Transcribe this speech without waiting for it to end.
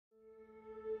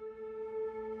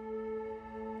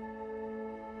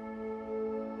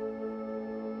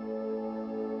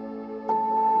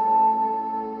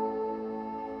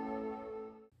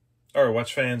All right,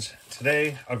 watch fans,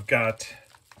 today I've got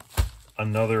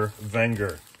another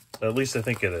Wenger. At least I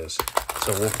think it is,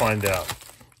 so we'll find out.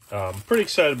 I'm pretty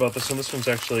excited about this one. This one's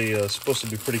actually supposed to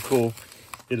be pretty cool.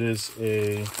 It is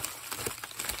I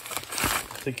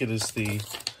think it is the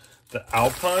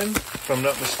Alpine, if I'm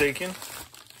not mistaken.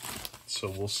 So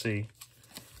we'll see.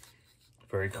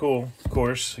 Very cool. Of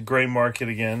course, gray market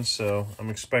again, so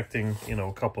I'm expecting, you know,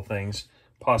 a couple things.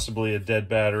 Possibly a dead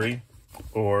battery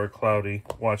or a cloudy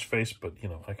watch face, but, you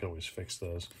know, I can always fix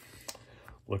those.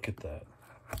 Look at that.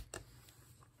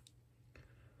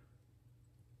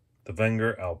 The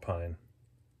Wenger Alpine.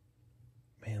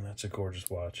 Man, that's a gorgeous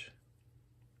watch.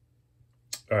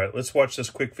 All right, let's watch this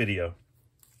quick video.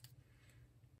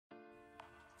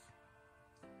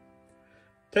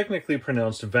 Technically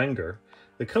pronounced Wenger,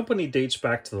 the company dates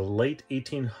back to the late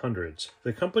 1800s.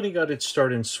 The company got its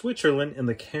start in Switzerland in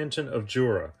the canton of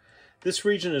Jura. This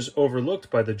region is overlooked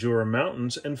by the Jura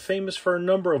Mountains and famous for a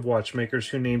number of watchmakers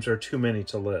whose names are too many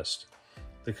to list.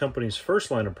 The company's first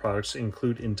line of products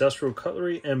include industrial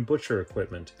cutlery and butcher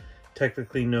equipment.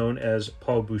 Technically known as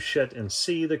Paul Bouchet &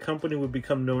 C., the company would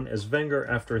become known as Wenger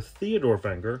after Theodore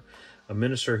Wenger, a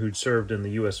minister who'd served in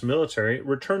the U.S. military,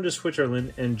 returned to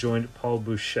Switzerland and joined Paul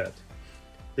Bouchet.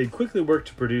 They'd quickly worked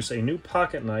to produce a new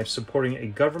pocket knife supporting a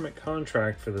government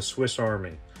contract for the Swiss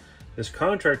Army. This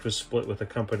contract was split with the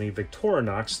company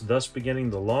Victorinox, thus beginning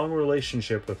the long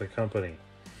relationship with the company.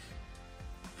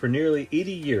 For nearly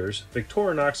 80 years,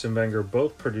 Victorinox and Wenger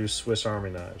both produced Swiss Army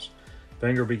knives.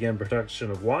 Wenger began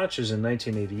production of watches in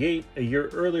 1988, a year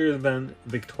earlier than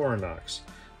Victorinox.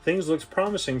 Things looked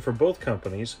promising for both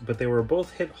companies, but they were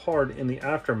both hit hard in the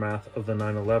aftermath of the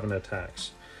 9/11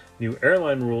 attacks. New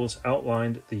airline rules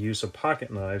outlined the use of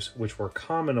pocket knives, which were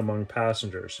common among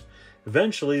passengers.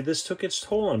 Eventually, this took its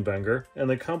toll on Wenger, and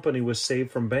the company was saved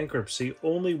from bankruptcy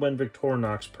only when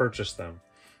Victorinox purchased them.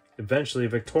 Eventually,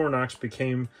 Victorinox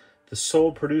became the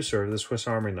sole producer of the Swiss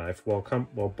Army knife,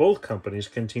 while both companies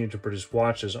continued to produce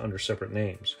watches under separate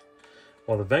names.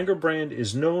 While the Wenger brand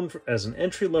is known as an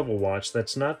entry-level watch,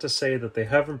 that's not to say that they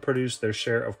haven't produced their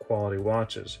share of quality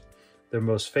watches. Their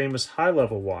most famous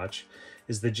high-level watch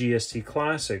is the GST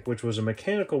Classic, which was a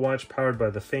mechanical watch powered by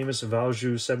the famous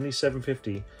Valjoux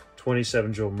 7750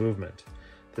 27-jewel movement.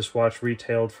 This watch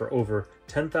retailed for over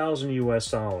 $10,000 US.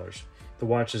 The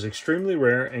watch is extremely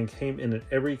rare and came in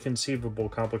every conceivable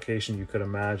complication you could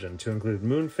imagine, to include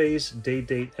moon phase, day,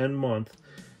 date, and month,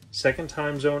 second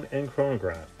time zone, and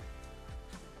chronograph.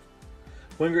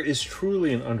 Wenger is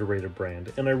truly an underrated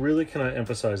brand, and I really cannot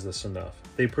emphasize this enough.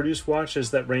 They produce watches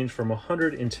that range from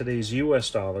 $100 in today's US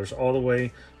dollars all the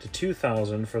way to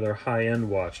 $2,000 for their high-end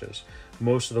watches.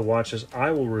 Most of the watches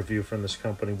I will review from this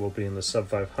company will be in the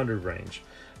sub-500 range.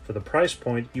 For the price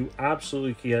point, you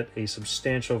absolutely get a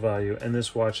substantial value, and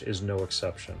this watch is no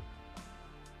exception.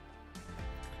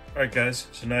 Alright guys,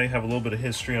 so now you have a little bit of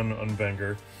history on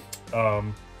Wenger.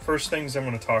 First things I'm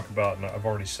going to talk about, and I've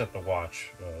already set the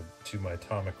watch to my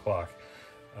atomic clock.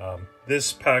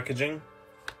 This packaging,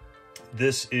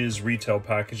 this is retail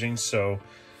packaging, so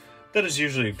that is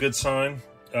usually a good sign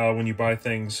when you buy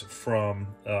things from,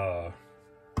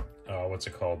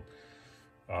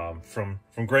 from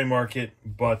gray market,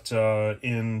 but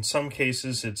in some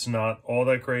cases it's not all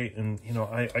that great. And you know,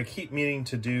 I keep meaning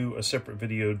to do a separate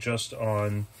video just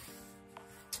on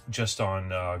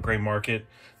gray market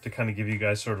to kind of give you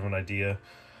guys sort of an idea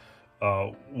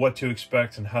what to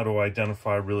expect and how to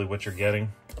identify really what you're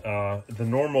getting.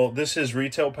 This is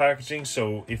retail packaging,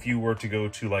 so if you were to go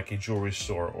to like a jewelry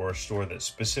store or a store that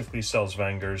specifically sells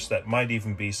Wengers, that might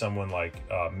even be someone like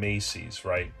Macy's,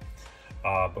 right?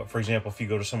 But for example, if you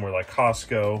go to somewhere like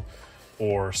Costco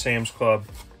or Sam's Club,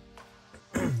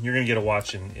 you're going to get a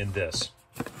watch in this,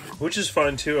 which is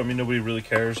fine too. I mean, nobody really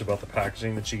cares about the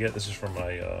packaging that you get. This is from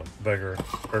my Wenger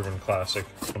Urban Classic,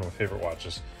 one of my favorite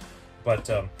watches. But,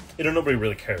 you know, nobody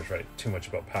really cares, right, too much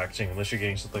about packaging, unless you're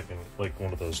getting something like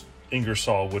one of those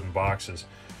Ingersoll wooden boxes.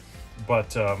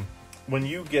 But when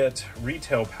you get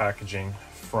retail packaging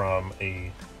from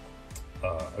a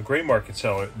gray market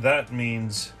seller, that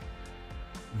means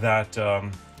that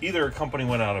either a company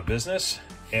went out of business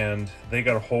and they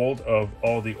got a hold of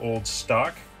all the old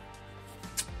stock,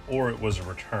 or it was a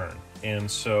return.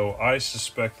 And so I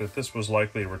suspect that this was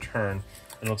likely a return,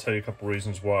 and I'll tell you a couple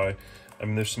reasons why. I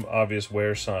mean, there's some obvious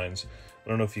wear signs. I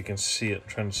don't know if you can see it. I'm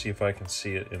trying to see if I can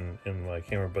see it in my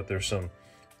camera, but there's some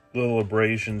little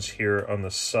abrasions here on the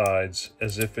sides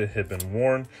as if it had been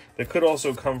worn. That could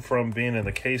also come from being in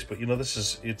the case, but you know, this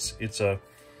is it's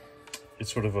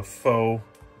sort of a faux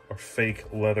or fake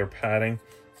leather padding.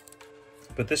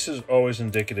 But this is always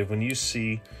indicative when you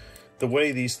see the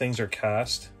way these things are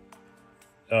cast.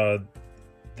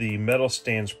 the metal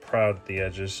stands proud at the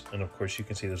edges, and of course you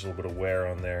can see there's a little bit of wear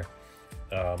on there.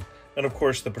 And of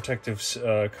course the protective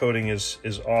coating is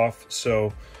off,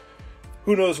 so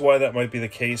who knows why that might be the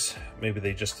case. Maybe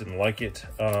they just didn't like it.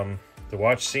 The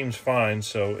watch seems fine,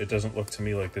 so it doesn't look to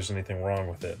me like there's anything wrong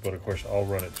with it, but of course I'll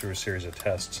run it through a series of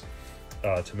tests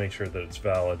to make sure that it's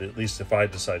valid, at least if I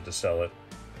decide to sell it.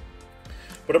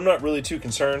 But I'm not really too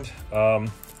concerned.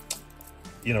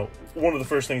 You know, one of the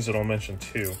first things that I'll mention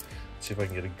too, let's see if I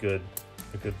can get a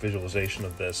good visualization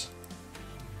of this.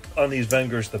 On these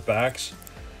Wengers, the backs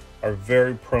are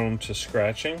very prone to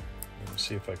scratching. Let me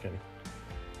see if I can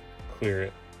clear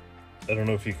it. I don't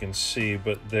know if you can see,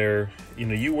 but they're, you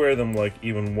know, you wear them like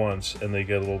even once and they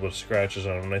get a little bit of scratches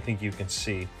on them, and I think you can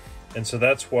see. And so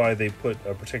that's why they put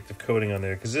a protective coating on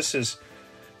there, because this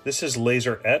is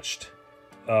laser etched.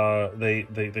 They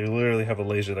literally have a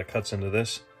laser that cuts into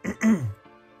this.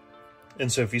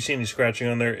 And so if you see any scratching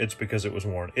on there, it's because it was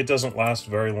worn. It doesn't last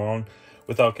very long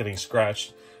without getting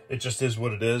scratched. It just is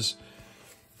what it is.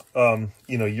 You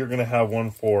know, you're going to have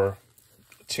one for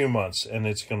 2 months and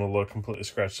it's going to look completely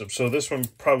scratched up. So this one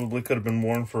probably could have been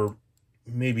worn for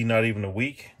maybe not even a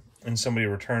week, and somebody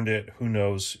returned it. Who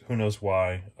knows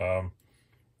why.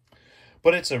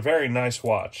 But it's a very nice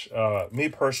watch. Me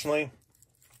personally,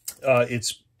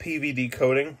 it's PVD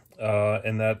coating,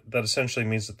 and that essentially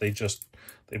means that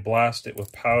they blast it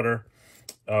with powder,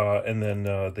 and then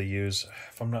they use,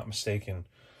 if I'm not mistaken,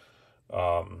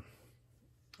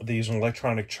 they use an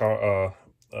electronic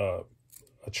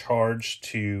charge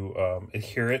to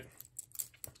adhere it,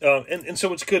 and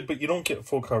so it's good, but you don't get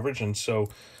full coverage. And so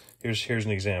here's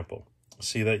an example.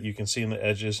 See that? You can see in the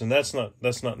edges, and that's not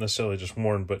necessarily just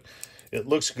worn, but it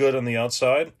looks good on the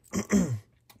outside.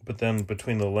 But then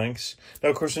between the links, now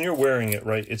of course when you're wearing it,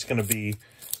 right, it's going to be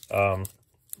let's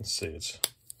see,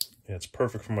 it's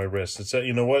perfect for my wrist. It's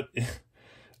you know what,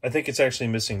 I think it's actually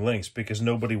missing links, because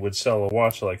nobody would sell a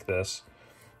watch like this.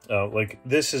 Like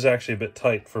this is actually a bit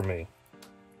tight for me,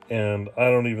 and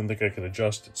I don't even think I could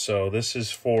adjust it. So this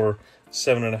is for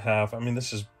 7.5. I mean,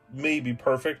 this is maybe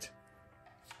perfect.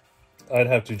 I'd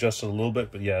have to adjust it a little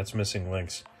bit, but yeah, it's missing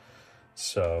links.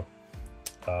 So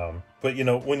but you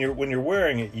know, when you're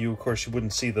wearing it, of course you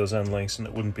wouldn't see those end links, and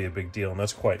it wouldn't be a big deal, and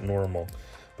that's quite normal.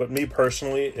 But me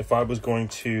personally, if I was going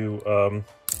to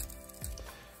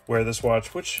wear this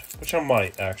watch, which I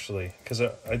might actually, because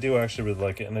I do actually really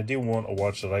like it, and I do want a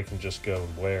watch that I can just go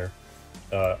and wear.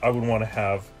 I would want to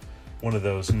have one of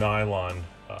those nylon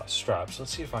straps.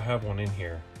 Let's see if I have one in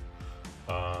here.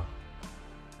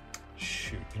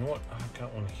 Shoot, you know what? I've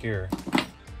got one here.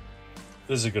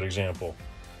 This is a good example.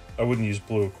 I wouldn't use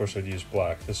blue, of course I'd use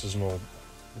black. This is an old,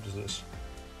 what is this?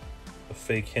 A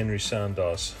fake Henry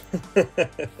Sandos.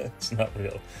 It's not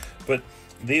real. But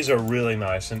these are really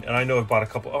nice, and I know I bought a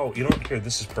couple. Oh, you know what? Here,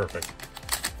 this is perfect.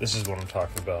 This is what I'm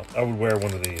talking about. I would wear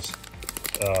one of these.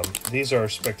 These are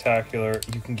spectacular.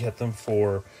 You can get them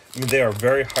for, I mean, they are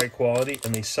very high quality,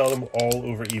 and they sell them all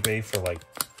over eBay for like,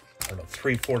 I don't know,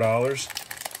 $3,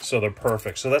 $4. So they're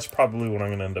perfect. So that's probably what I'm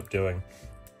going to end up doing.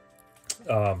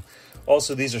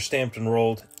 Also, these are stamped and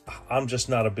rolled. I'm just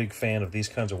not a big fan of these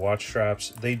kinds of watch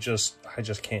straps. I just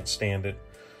can't stand it.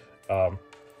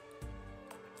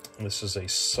 This is a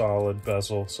solid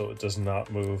bezel, so it does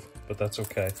not move, but that's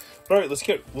okay. All right, let's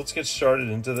get started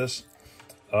into this.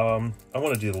 I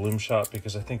want to do the lume shot,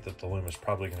 because I think that the lume is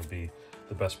probably going to be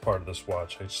the best part of this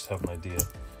watch. I just have an idea.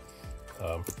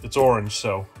 It's orange,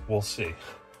 so we'll see.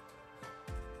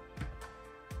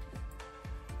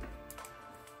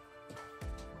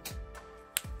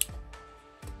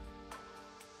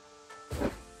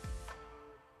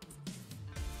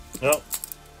 Well,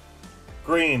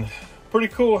 green. Pretty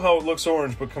cool how it looks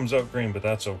orange but comes out green, but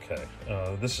that's okay.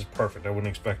 This is perfect. I wouldn't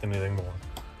expect anything more.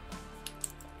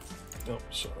 Oh,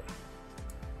 sorry.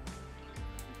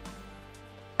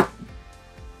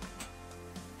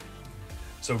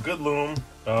 So good lume.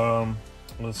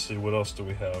 Let's see, what else do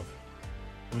we have?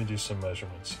 Let me do some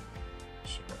measurements.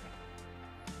 Sorry.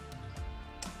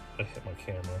 I hit my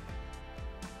camera.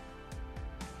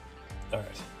 All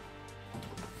right.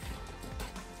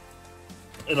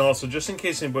 And also, just in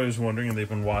case anybody was wondering, and they've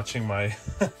been watching my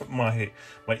my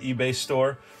eBay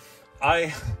store,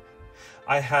 I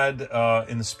had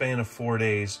in the span of 4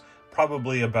 days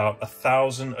probably about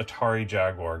 1,000 Atari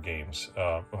Jaguar games.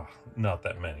 Well, not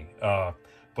that many,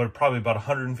 but probably about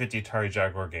 150 Atari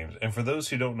Jaguar games. And for those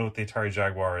who don't know what the Atari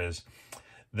Jaguar is,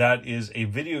 that is a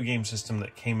video game system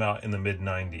that came out in the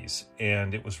mid-90s,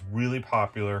 and it was really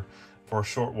popular for a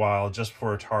short while, just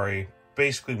before Atari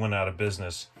basically went out of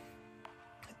business.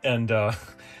 And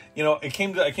you know, I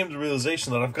came to the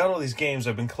realization that I've got all these games,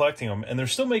 I've been collecting them, and they're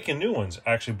still making new ones,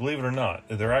 actually, believe it or not.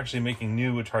 They're actually making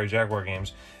new Atari Jaguar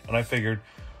games, and I figured,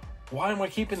 why am I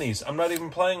keeping these? I'm not even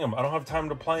playing them. I don't have time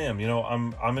to play them. You know,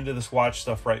 I'm into this watch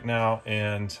stuff right now,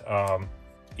 and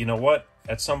you know what?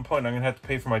 At some point, I'm going to have to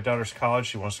pay for my daughter's college.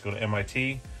 She wants to go to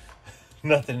MIT.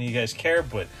 Not that you guys care,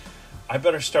 but I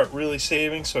better start really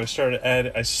saving, so I started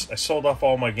I sold off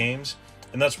all my games,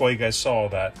 and that's why you guys saw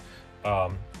that.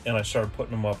 And I started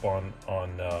putting them up on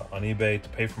eBay to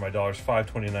pay for my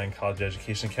 $5.29 college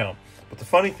education account. But the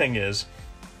funny thing is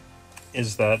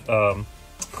that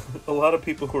a lot of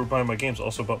people who were buying my games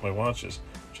also bought my watches,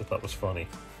 which I thought was funny.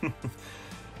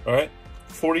 All right,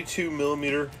 42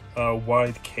 millimeter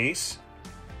wide case,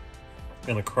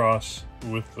 and across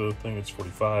with the thing it's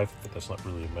 45, but that's not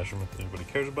really a measurement that anybody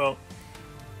cares about.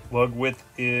 Lug width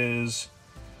is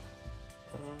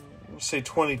say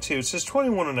 22. It says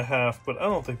 21.5, but I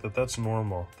don't think that that's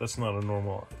normal. That's not a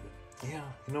normal. Yeah,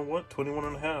 you know what?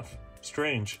 21.5.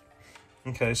 Strange.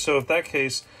 Okay, so if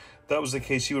that was the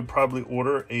case, you would probably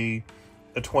order a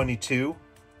 22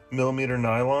 millimeter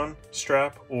nylon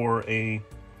strap or a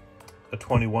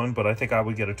 21, but I think I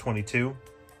would get a 22,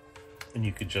 and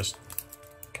you could just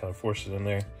kind of force it in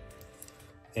there.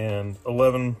 And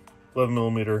 11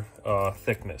 millimeter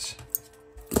thickness.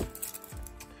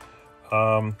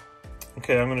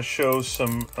 Okay, I'm going to show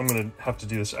some, I'm going to have to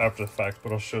do this after the fact,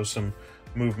 but I'll show some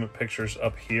movement pictures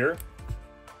up here.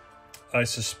 I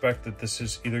suspect that this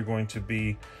is either going to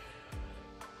be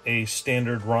a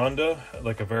standard Ronda,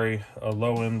 like a very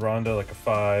low-end Ronda, like a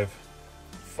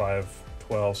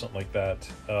 512, something like that,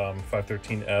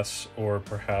 513S, or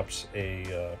perhaps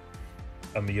a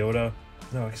Miyota.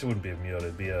 No, I guess it wouldn't be a Miyota,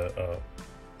 it'd be an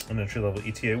entry-level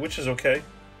ETA, which is okay,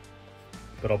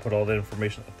 but I'll put all that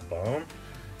information at the bottom.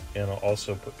 And I'll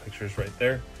also put pictures right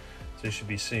there, so you should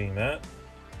be seeing that.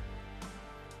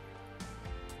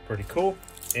 Pretty cool.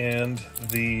 And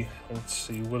the, let's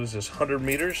see, what is this, 100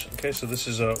 meters? Okay, so this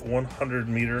is a 100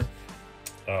 meter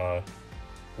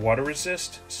water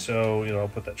resist. So, you know, I'll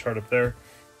put that chart up there.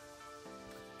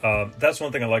 That's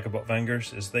one thing I like about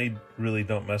Wenger's, is they really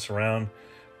don't mess around.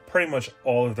 Pretty much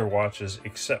all of their watches,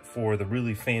 except for the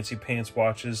really fancy pants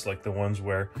watches, like the ones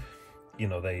where, you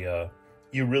know, they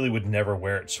you really would never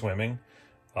wear it swimming.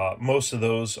 Most of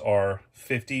those are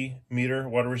 50 meter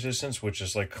water resistance, which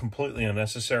is like completely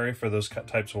unnecessary for those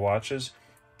types of watches,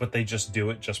 but they just do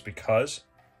it just because.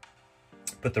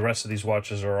 But the rest of these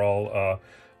watches are all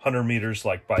 100 meters,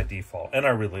 like by default, and I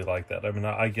really like that. I mean,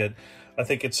 I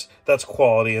think that's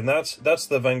quality, and that's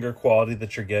the Wenger quality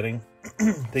that you're getting.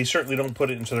 They certainly don't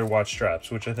put it into their watch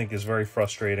straps, which I think is very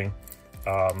frustrating.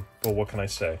 But what can I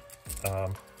say?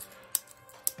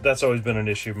 That's always been an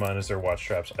issue of mine, is their watch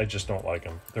straps. I just don't like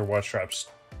them. Their watch straps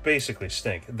basically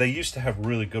stink. They used to have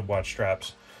really good watch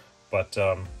straps, but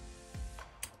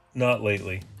not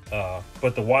lately.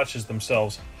 But the watches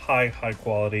themselves, high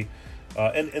quality.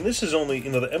 And this is only,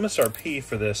 you know, the MSRP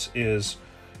for this is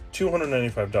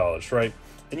 $295, right?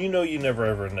 And you know you never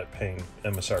ever end up paying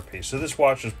MSRP. So this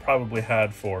watch is probably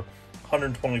had for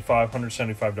 $125,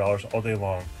 $175 all day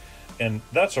long. And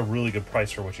that's a really good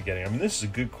price for what you're getting. I mean, this is a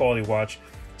good quality watch.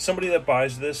 Somebody that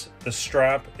buys this, the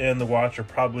strap and the watch are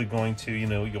probably going to, you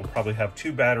know, you'll probably have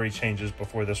 2 battery changes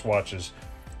before this watch is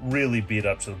really beat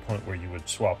up to the point where you would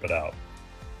swap it out.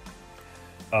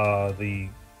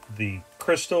 The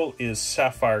crystal is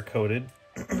sapphire coated,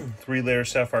 3-layer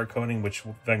sapphire coating, which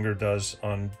Wenger does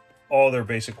on all their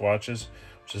basic watches,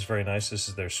 which is very nice. This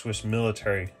is their Swiss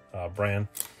military brand.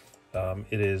 Their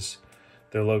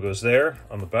logo's there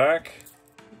on the back.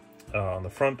 On the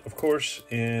front, of course,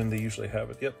 and they usually have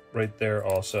it, yep, right there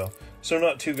also. So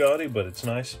not too gaudy, but it's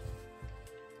nice.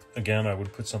 Again, I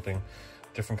would put something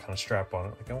different kind of strap on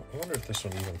it. Like, I wonder if this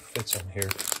one even fits on here.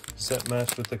 Does that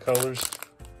match with the colors?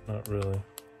 Not really.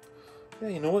 Yeah,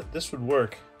 you know what? This would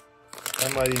work. I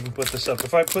might even put this up.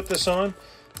 If I put this on,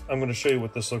 I'm going to show you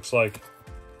what this looks like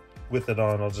with it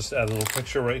on. I'll just add a little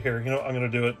picture right here. You know, I'm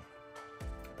going to do it,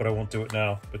 but I won't do it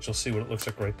now. But you'll see what it looks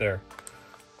like right there.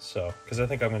 So, because I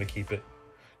think I'm going to keep it.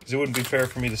 Because it wouldn't be fair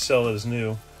for me to sell it as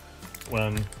new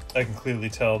when I can clearly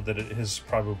tell that it is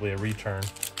probably a return.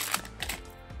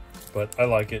 But I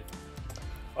like it.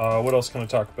 What else can I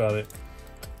talk about it?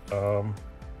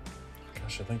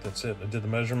 Gosh, I think that's it. I did the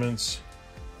measurements,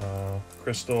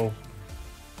 crystal,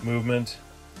 movement.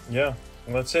 Yeah,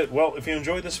 well, that's it. Well, if you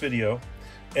enjoyed this video,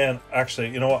 and actually,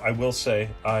 you know what, I will say,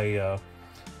 I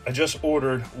just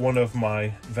ordered one of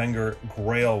my Wenger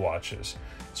Grail watches.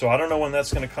 So I don't know when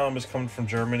that's going to come. It's coming from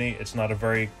Germany. It's not a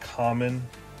very common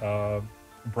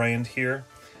brand here.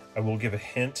 I will give a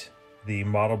hint. The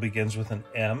model begins with an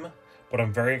M, but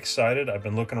I'm very excited. I've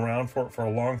been looking around for it for a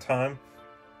long time.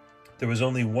 There was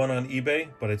only one on eBay,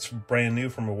 but it's brand new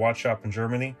from a watch shop in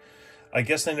Germany. I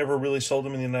guess they never really sold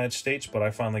them in the United States, but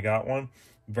I finally got one.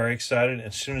 Very excited.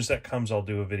 As soon as that comes, I'll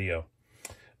do a video.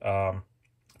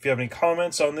 If you have any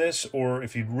comments on this, or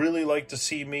if you'd really like to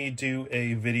see me do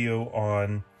a video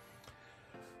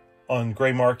on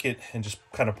gray market and just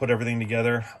kind of put everything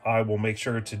together, I will make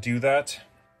sure to do that.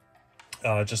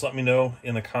 Just let me know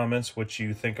in the comments what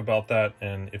you think about that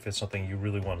and if it's something you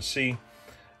really want to see,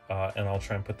 and I'll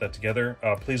try and put that together.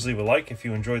 Please leave a like if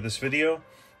you enjoyed this video,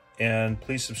 and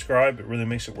please subscribe. It really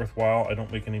makes it worthwhile. I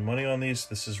don't make any money on these.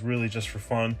 This is really just for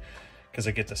fun because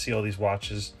I get to see all these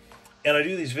watches. And I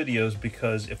do these videos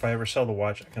because if I ever sell the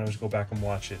watch, I can always go back and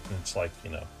watch it, and it's like,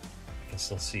 you know, I can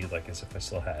still see like as if I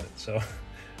still had it. So,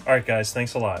 all right, guys,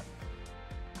 thanks a lot.